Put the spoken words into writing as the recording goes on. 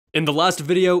In the last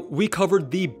video, we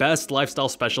covered the best lifestyle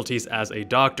specialties as a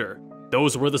doctor.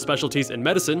 Those were the specialties in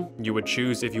medicine you would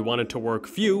choose if you wanted to work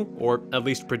few, or at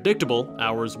least predictable,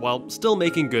 hours while still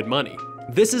making good money.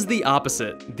 This is the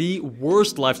opposite, the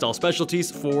worst lifestyle specialties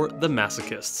for the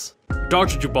masochists.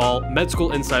 Dr. Jubal,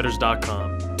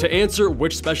 MedSchoolInsiders.com. To answer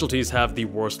which specialties have the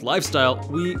worst lifestyle,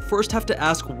 we first have to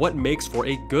ask what makes for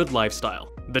a good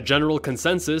lifestyle. The general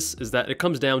consensus is that it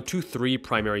comes down to three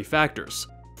primary factors.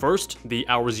 First, the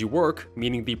hours you work,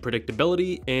 meaning the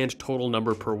predictability and total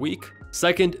number per week.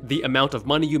 Second, the amount of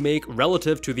money you make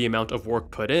relative to the amount of work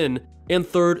put in. And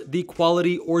third, the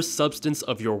quality or substance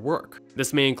of your work.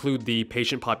 This may include the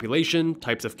patient population,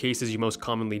 types of cases you most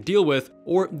commonly deal with,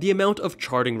 or the amount of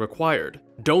charting required.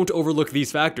 Don't overlook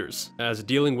these factors, as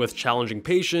dealing with challenging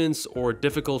patients or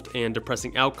difficult and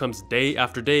depressing outcomes day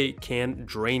after day can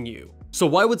drain you. So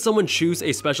why would someone choose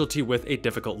a specialty with a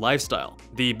difficult lifestyle?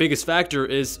 The biggest factor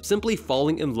is simply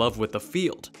falling in love with the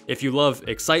field. If you love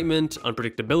excitement,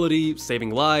 unpredictability, saving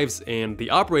lives, and the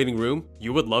operating room,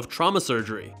 you would love trauma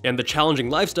surgery, and the challenging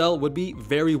lifestyle would be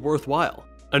very worthwhile.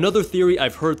 Another theory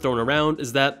I've heard thrown around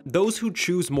is that those who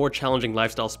choose more challenging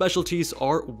lifestyle specialties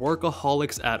are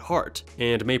workaholics at heart,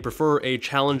 and may prefer a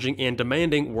challenging and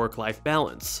demanding work-life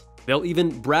balance. They'll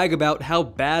even brag about how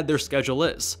bad their schedule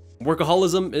is.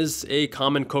 Workaholism is a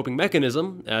common coping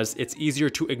mechanism, as it's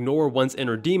easier to ignore one's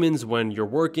inner demons when you're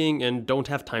working and don't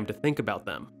have time to think about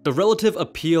them. The relative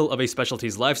appeal of a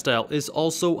specialty's lifestyle is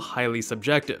also highly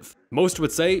subjective. Most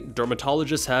would say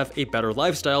dermatologists have a better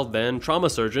lifestyle than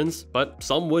trauma surgeons, but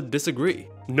some would disagree.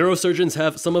 Neurosurgeons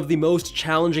have some of the most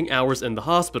challenging hours in the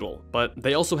hospital, but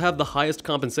they also have the highest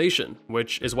compensation,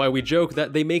 which is why we joke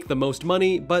that they make the most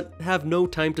money but have no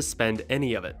time to spend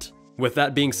any of it. With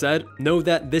that being said, know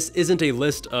that this isn't a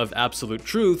list of absolute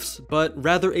truths, but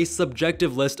rather a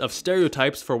subjective list of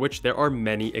stereotypes for which there are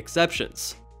many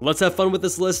exceptions. Let's have fun with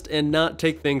this list and not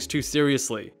take things too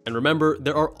seriously. And remember,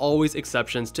 there are always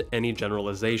exceptions to any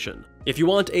generalization. If you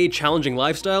want a challenging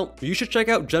lifestyle, you should check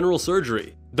out general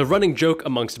surgery. The running joke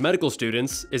amongst medical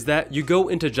students is that you go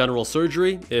into general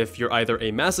surgery if you're either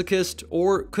a masochist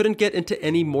or couldn't get into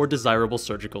any more desirable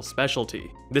surgical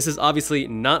specialty. This is obviously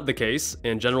not the case,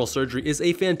 and general surgery is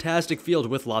a fantastic field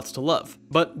with lots to love.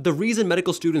 But the reason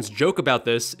medical students joke about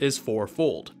this is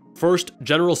fourfold. First,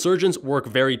 general surgeons work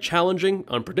very challenging,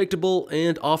 unpredictable,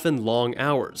 and often long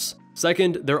hours.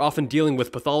 Second, they're often dealing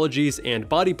with pathologies and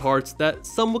body parts that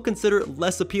some would consider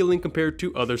less appealing compared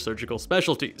to other surgical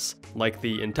specialties, like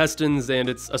the intestines and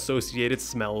its associated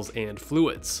smells and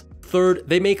fluids. Third,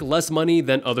 they make less money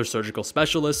than other surgical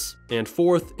specialists. And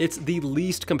fourth, it's the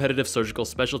least competitive surgical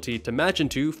specialty to match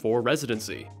into for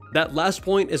residency. That last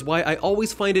point is why I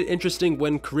always find it interesting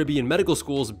when Caribbean medical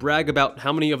schools brag about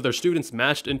how many of their students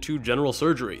matched into general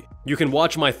surgery. You can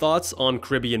watch my thoughts on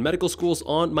Caribbean medical schools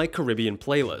on my Caribbean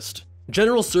playlist.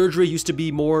 General surgery used to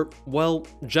be more, well,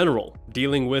 general,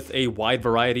 dealing with a wide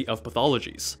variety of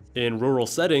pathologies. In rural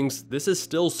settings, this is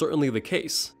still certainly the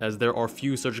case, as there are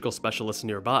few surgical specialists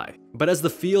nearby. But as the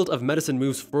field of medicine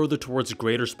moves further towards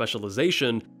greater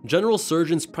specialization, general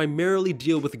surgeons primarily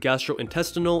deal with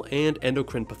gastrointestinal and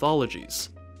endocrine pathologies.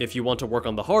 If you want to work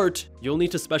on the heart, you'll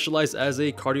need to specialize as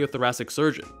a cardiothoracic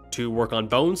surgeon. To work on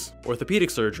bones, orthopedic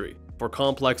surgery. For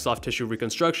complex soft tissue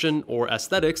reconstruction or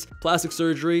aesthetics, plastic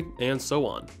surgery, and so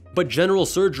on. But general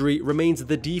surgery remains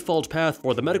the default path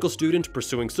for the medical student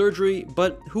pursuing surgery,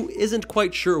 but who isn't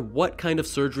quite sure what kind of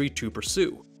surgery to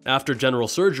pursue. After general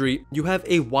surgery, you have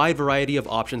a wide variety of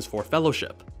options for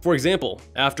fellowship. For example,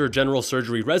 after general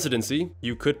surgery residency,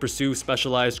 you could pursue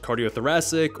specialized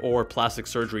cardiothoracic or plastic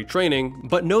surgery training,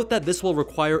 but note that this will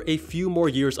require a few more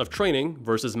years of training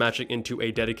versus matching into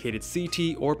a dedicated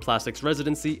CT or plastics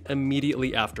residency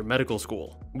immediately after medical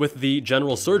school. With the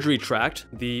general surgery tract,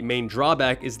 the main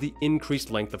drawback is the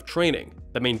increased length of training.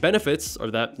 The main benefits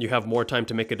are that you have more time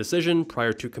to make a decision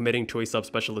prior to committing to a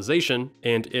subspecialization,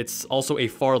 and it's also a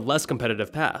far less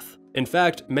competitive path. In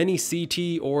fact, many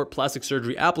CT or plastic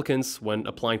surgery applicants, when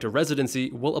applying to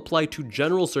residency, will apply to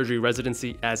general surgery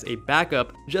residency as a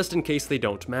backup just in case they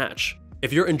don't match.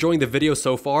 If you're enjoying the video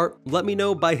so far, let me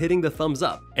know by hitting the thumbs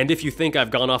up. And if you think I've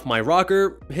gone off my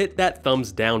rocker, hit that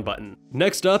thumbs down button.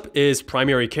 Next up is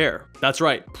primary care. That's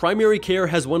right, primary care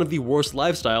has one of the worst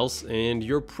lifestyles, and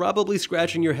you're probably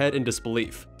scratching your head in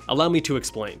disbelief. Allow me to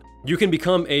explain. You can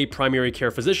become a primary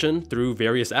care physician through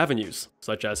various avenues,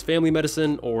 such as family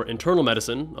medicine or internal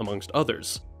medicine, amongst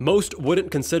others. Most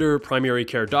wouldn't consider primary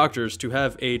care doctors to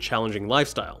have a challenging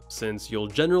lifestyle, since you'll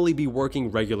generally be working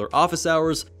regular office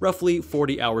hours, roughly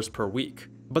 40 hours per week.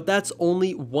 But that's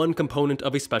only one component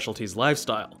of a specialty's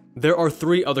lifestyle. There are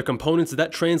three other components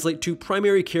that translate to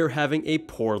primary care having a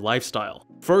poor lifestyle.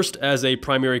 First, as a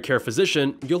primary care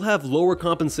physician, you'll have lower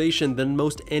compensation than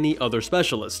most any other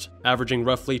specialist, averaging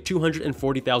roughly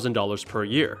 $240,000 per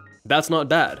year. That's not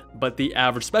bad, but the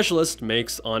average specialist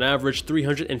makes on average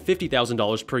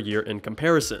 $350,000 per year in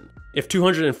comparison. If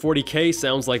 $240K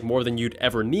sounds like more than you'd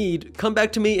ever need, come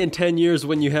back to me in 10 years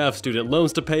when you have student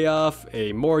loans to pay off,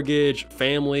 a mortgage,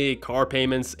 family, car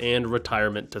payments, and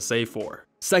retirement to save for.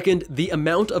 Second, the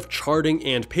amount of charting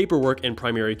and paperwork in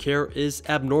primary care is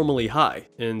abnormally high,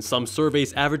 in some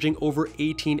surveys averaging over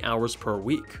 18 hours per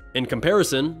week. In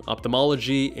comparison,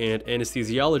 ophthalmology and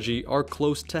anesthesiology are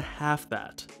close to half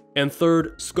that. And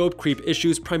third, scope creep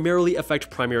issues primarily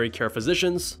affect primary care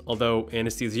physicians, although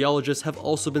anesthesiologists have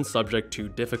also been subject to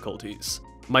difficulties.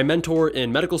 My mentor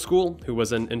in medical school, who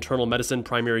was an internal medicine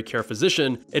primary care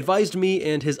physician, advised me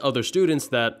and his other students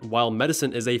that while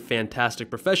medicine is a fantastic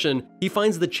profession, he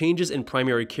finds the changes in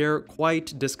primary care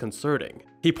quite disconcerting.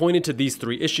 He pointed to these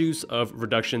three issues of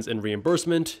reductions in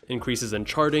reimbursement, increases in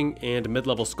charting, and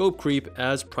mid-level scope creep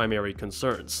as primary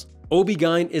concerns.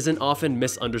 OB-GYN is an often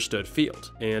misunderstood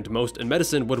field, and most in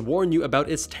medicine would warn you about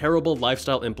its terrible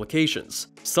lifestyle implications.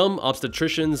 Some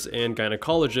obstetricians and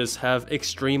gynecologists have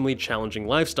extremely challenging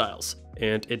lifestyles,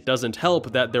 and it doesn't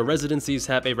help that their residencies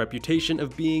have a reputation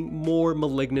of being more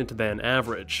malignant than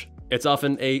average. It's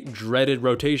often a dreaded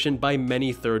rotation by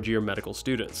many third-year medical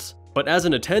students. But as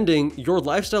an attending, your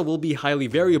lifestyle will be highly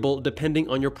variable depending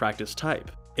on your practice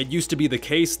type. It used to be the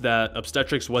case that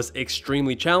obstetrics was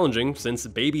extremely challenging since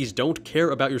babies don't care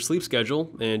about your sleep schedule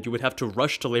and you would have to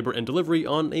rush to labor and delivery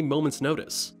on a moment's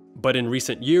notice. But in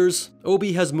recent years, OB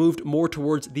has moved more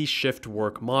towards the shift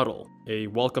work model, a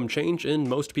welcome change in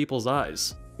most people's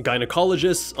eyes.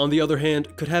 Gynecologists, on the other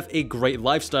hand, could have a great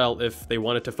lifestyle if they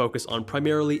wanted to focus on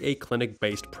primarily a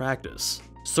clinic-based practice.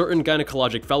 Certain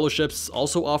gynecologic fellowships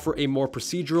also offer a more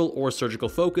procedural or surgical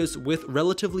focus with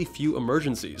relatively few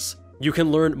emergencies. You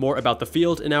can learn more about the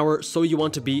field in our So You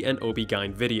Want to Be an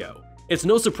OB-GYN video. It's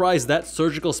no surprise that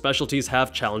surgical specialties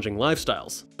have challenging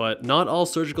lifestyles, but not all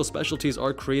surgical specialties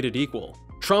are created equal.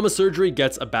 Trauma surgery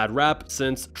gets a bad rap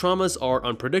since traumas are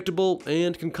unpredictable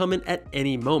and can come in at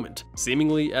any moment,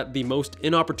 seemingly at the most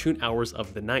inopportune hours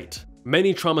of the night.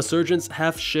 Many trauma surgeons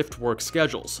have shift work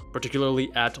schedules,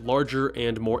 particularly at larger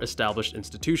and more established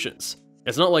institutions.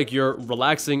 It's not like you're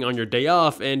relaxing on your day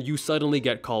off and you suddenly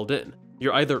get called in.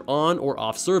 You're either on or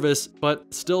off service,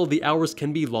 but still the hours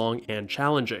can be long and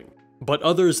challenging. But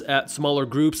others at smaller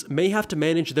groups may have to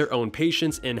manage their own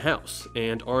patients in-house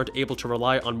and aren't able to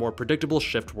rely on more predictable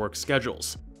shift work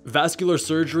schedules. Vascular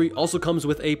surgery also comes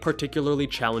with a particularly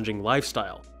challenging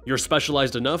lifestyle. You're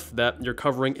specialized enough that you're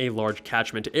covering a large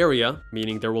catchment area,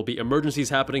 meaning there will be emergencies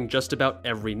happening just about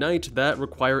every night that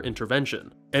require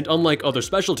intervention. And unlike other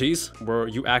specialties, where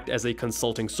you act as a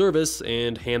consulting service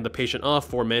and hand the patient off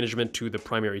for management to the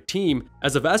primary team,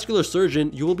 as a vascular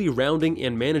surgeon, you will be rounding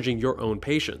and managing your own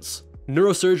patients.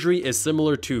 Neurosurgery is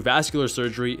similar to vascular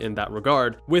surgery in that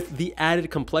regard, with the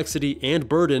added complexity and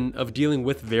burden of dealing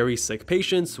with very sick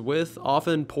patients with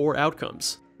often poor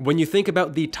outcomes. When you think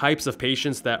about the types of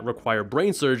patients that require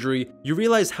brain surgery, you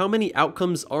realize how many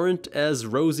outcomes aren't as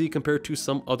rosy compared to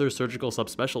some other surgical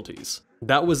subspecialties.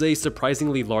 That was a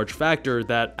surprisingly large factor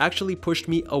that actually pushed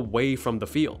me away from the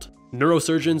field.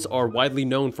 Neurosurgeons are widely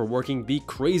known for working the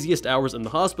craziest hours in the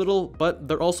hospital, but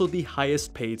they're also the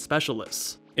highest paid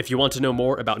specialists. If you want to know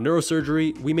more about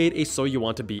neurosurgery, we made a So You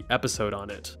Want to Be episode on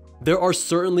it. There are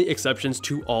certainly exceptions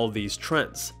to all these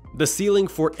trends. The ceiling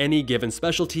for any given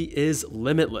specialty is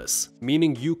limitless,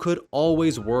 meaning you could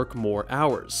always work more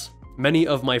hours. Many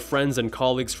of my friends and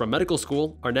colleagues from medical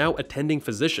school are now attending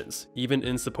physicians, even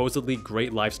in supposedly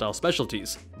great lifestyle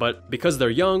specialties. But because they're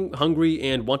young, hungry,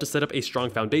 and want to set up a strong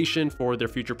foundation for their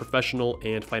future professional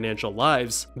and financial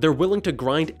lives, they're willing to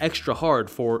grind extra hard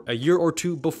for a year or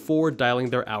two before dialing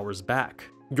their hours back.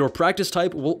 Your practice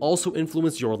type will also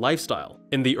influence your lifestyle.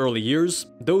 In the early years,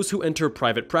 those who enter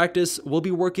private practice will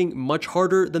be working much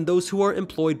harder than those who are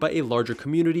employed by a larger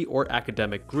community or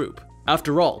academic group.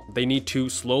 After all, they need to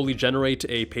slowly generate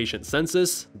a patient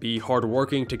census, be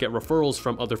hardworking to get referrals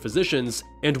from other physicians,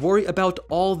 and worry about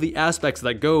all the aspects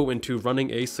that go into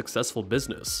running a successful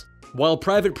business. While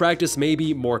private practice may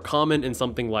be more common in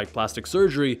something like plastic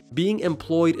surgery, being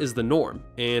employed is the norm,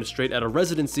 and straight out of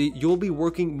residency, you'll be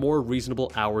working more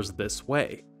reasonable hours this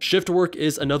way. Shift work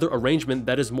is another arrangement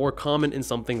that is more common in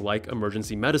something like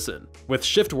emergency medicine. With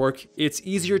shift work, it's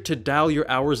easier to dial your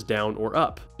hours down or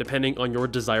up, depending on your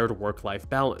desired work-life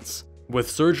balance.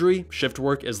 With surgery, shift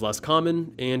work is less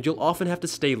common, and you'll often have to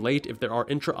stay late if there are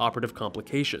intraoperative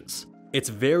complications. It's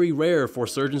very rare for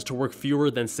surgeons to work fewer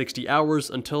than 60 hours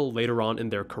until later on in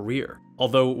their career.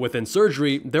 Although within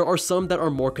surgery, there are some that are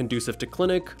more conducive to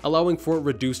clinic, allowing for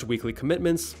reduced weekly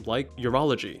commitments, like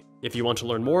urology. If you want to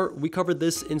learn more, we covered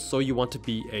this in So You Want to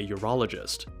Be a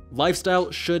Urologist. Lifestyle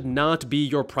should not be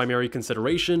your primary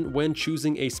consideration when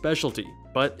choosing a specialty,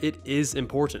 but it is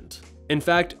important. In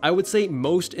fact, I would say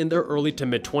most in their early to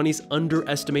mid-20s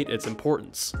underestimate its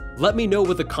importance. Let me know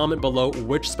with a comment below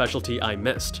which specialty I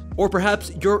missed. Or perhaps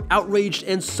you're outraged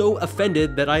and so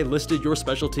offended that I listed your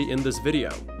specialty in this video.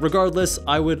 Regardless,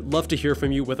 I would love to hear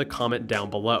from you with a comment down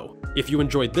below. If you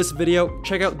enjoyed this video,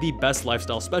 check out the best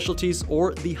lifestyle specialties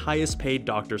or the highest paid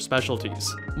doctor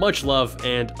specialties. Much love,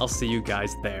 and I'll see you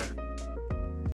guys there.